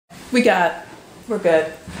We're good.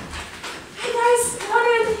 Hey guys, come on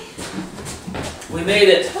in. We made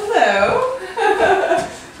it. Hello.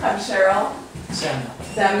 I'm Cheryl.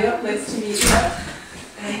 Samuel. Nice to meet you.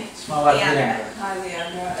 Hey. It's my wife, LeAndra. LeAndra. Hi,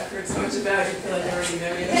 LeAndra. I've heard so much about you. I feel like I already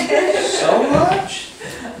know you. So much?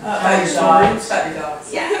 About your dogs. About your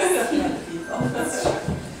dogs. Yes. Not the people. That's true.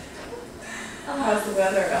 How's the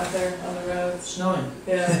weather out there on the roads? Snowing.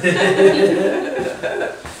 Yeah.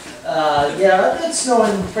 Yeah, it's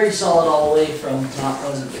snowing pretty solid all the way from Mount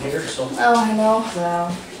Pleasant to here, so. Oh, I know.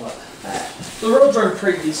 Wow. The roads are in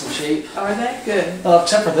pretty decent shape. Are they? Good.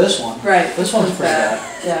 Except for this one. Right. This one's pretty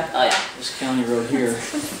bad. Yeah. Oh, yeah. This county road here.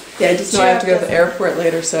 Yeah, I just know I have to go to the airport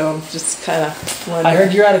later, so I'm just kind of wondering. I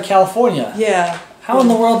heard you're out of California. Yeah. How in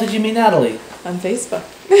the world did you meet Natalie? On Facebook.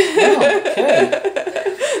 Oh, okay.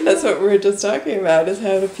 That's what we were just talking about, is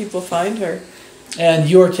how do people find her? And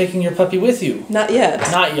you are taking your puppy with you? Not yet.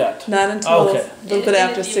 Not yet. Not until Okay. a little bit In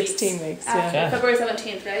after a few 16 weeks. weeks. After Yeah. Okay. February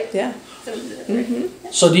 17th, right? Yeah. 17th,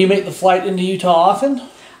 Mm-hmm. So do you make the flight into Utah often?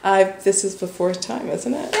 This is the fourth time,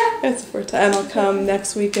 isn't it? Yeah. It's the fourth time. And I'll come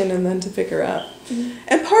next weekend and then to pick her up.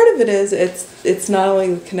 And part of it is it's not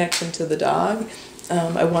only the connection to the dog.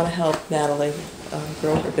 I want to help Natalie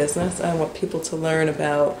grow her business. I want people to learn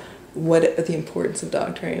about the importance of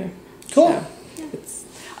dog training. Cool. So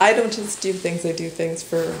I don't just do things, I do things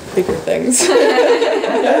for bigger things. Which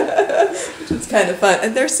is kind of fun.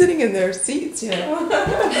 And they're sitting in their seats, you know.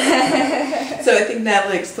 So I think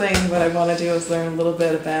Natalie explained what I want to do is learn a little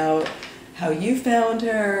bit about how you found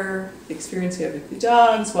her, the experience you have with the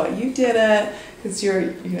dogs, why you did it. Because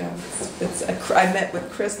I met with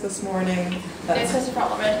Chris this morning. It's Christopher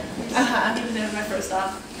Alred. Even though my first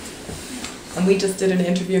dog. And we just did an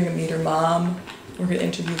interview. I'm going to meet her mom. We're going to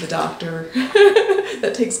interview the doctor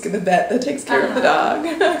the vet that takes care of the dog.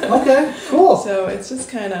 Okay, cool. So it's just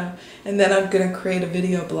kind of, and then I'm going to create a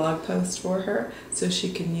video blog post for her so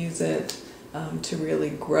she can use it to really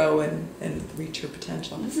grow and reach her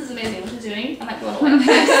potential. This is amazing. What she's doing, I'm like blown away. I'm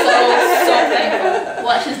so thankful.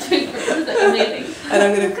 What she's doing for her is amazing. And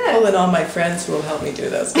I'm going to pull in all my friends who will help me do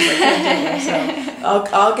this because I can't do it.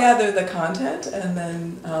 So I'll gather the content and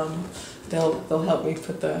then they'll help me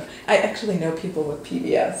put I actually know people with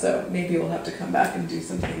PBS, so maybe we'll have to come back and do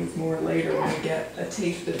some things more later when we get a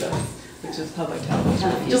taste of this, which is public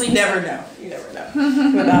television. You just never know. You never know.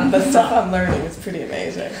 But the stuff I'm learning is pretty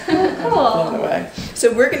amazing. I'm blown away.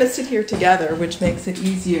 So we're going to sit here together, which makes it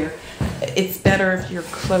easier. It's better if you're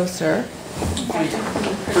closer.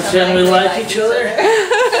 Pretend we like each other.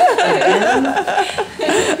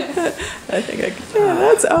 I think I could.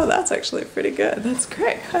 Yeah, that's actually pretty good. That's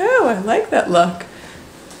great. Oh, I like that look.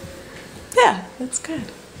 Yeah, that's good.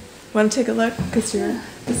 Want to take a look? Because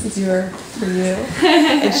this is for you.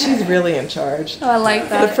 And she's really in charge. Oh, I like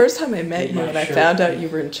that. The first time I met you and I found out you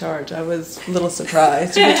were in charge, I was a little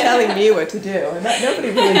surprised. You were telling me what to do, and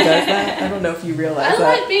nobody really does that. I don't know if you realize I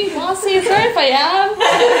that. like being bossy. Sorry if I am.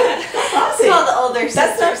 Bossy. It's called the older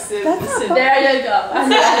sister. That's not There you go. I'm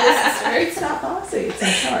the older sister. It's not bossy. It's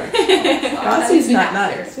in charge. Bossy's not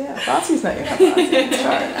nice. Yeah, bossy's not your bossy. It's in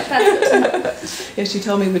charge. That's Yeah, she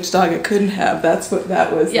told me which dog it couldn't have. That's what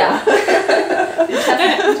that was. yeah.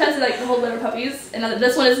 We tested like the whole litter puppies, and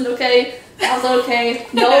this one isn't okay. That was okay.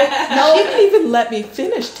 She didn't even let me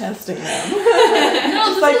finish testing them. No,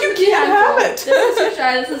 She's like, you can't have it. This is too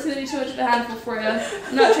shy. This is going to be too much of a handful for you.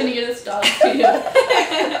 I'm not trying to get this dog to you.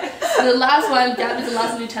 And the last one, Gabby's the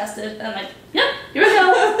last one we tested, and I'm like, yep, here we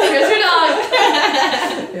go. Here's your dog.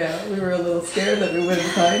 Yeah, we were a little scared that we wouldn't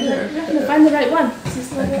find her. You're going to find the right one. This is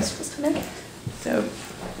the one that's supposed to come in. So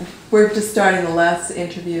we're just starting the last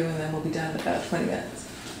interview, and then we'll be done in about 20 minutes.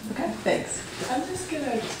 Okay, thanks. I'm just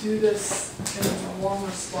gonna do this in a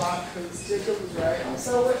warmer spot because Jacob was right.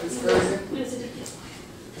 So we're It's frozen. we just did this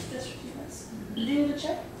for a few minutes. Do you need to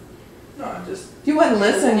check? No, I'm just. If you want to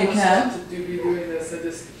listen, you I can. want to be doing this. I'm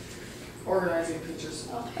just organizing pictures.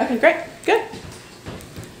 Okay, great, good.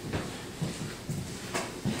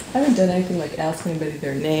 I haven't done anything like ask anybody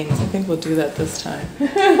their names. I think we'll do that this time.